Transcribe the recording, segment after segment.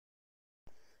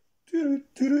What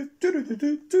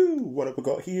have we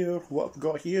got here? What have we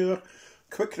got here?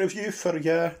 Quick review for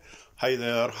you. Hi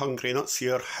there, Hungry Nuts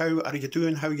here. How are you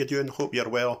doing? How are you doing? Hope you're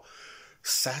well.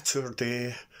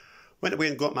 Saturday. Went away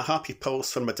and got my happy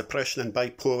pills for my depression and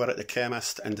bipolar at the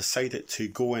chemist and decided to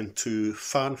go into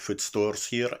farm food stores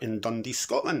here in Dundee,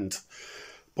 Scotland.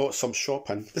 Bought some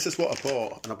shopping. This is what I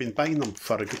bought and I've been buying them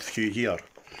for a good few years.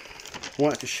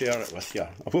 Wanted to share it with you.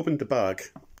 I've opened the bag.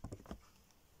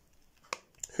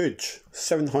 Huge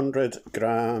 700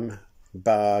 gram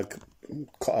bag.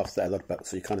 Cut off the other bit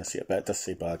so you can't see it, but it does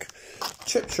say bag.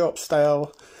 Chip shop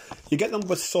style. You get them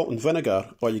with salt and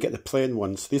vinegar or you get the plain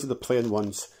ones. These are the plain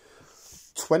ones.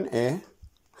 20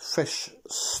 fish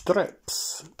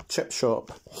strips, chip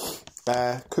shop,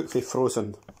 quickly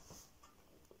frozen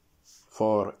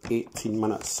for 18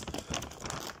 minutes.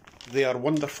 They are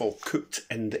wonderful, cooked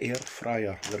in the air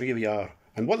fryer, they really are.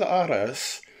 And what they are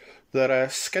is, they're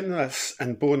skinless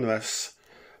and boneless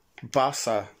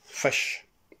basa fish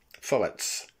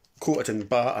fillets, coated in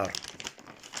batter.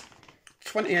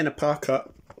 20 in a packet,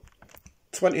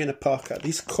 20 in a packet.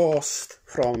 These cost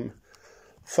from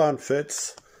Farm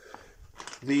Foods.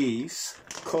 These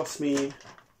cost me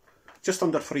just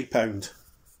under £3,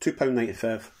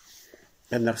 £2.95,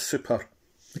 and they're super.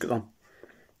 Look at them.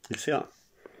 You see that?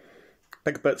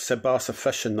 Big bits of basa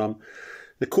fish in them.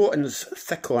 The coating's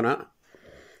thick on it,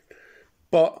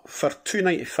 but for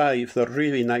 £2.95 they're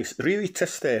really nice, really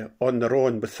tasty on their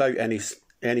own without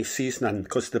any seasoning,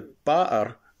 because the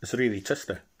batter is really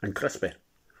tasty and crispy.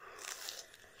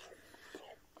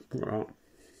 Right.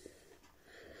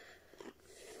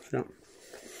 Yeah.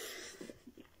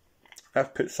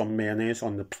 I've put some mayonnaise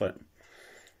on the plate.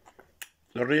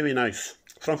 They're really nice.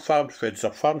 From Farm Foods,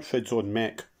 they're Farm Foods own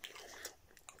make.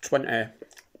 20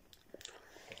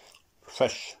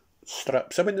 fish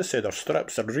strips. I wouldn't say they're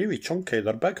strips, they're really chunky,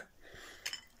 they're big.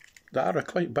 They are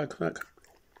quite big, look.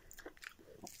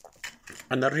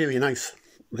 And they're really nice.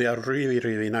 They are really,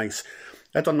 really nice.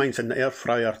 I done mine in the air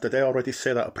fryer. Did I already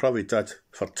say that? I probably did,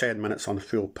 for 10 minutes on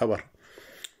full power.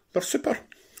 They're super.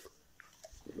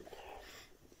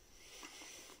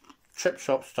 Chip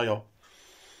shop style.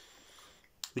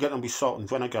 You get them with salt and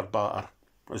vinegar batter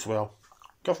as well.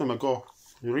 Give them a go.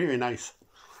 They're really nice.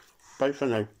 Bye for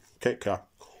now. Take care.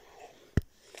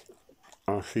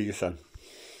 I'll see you soon.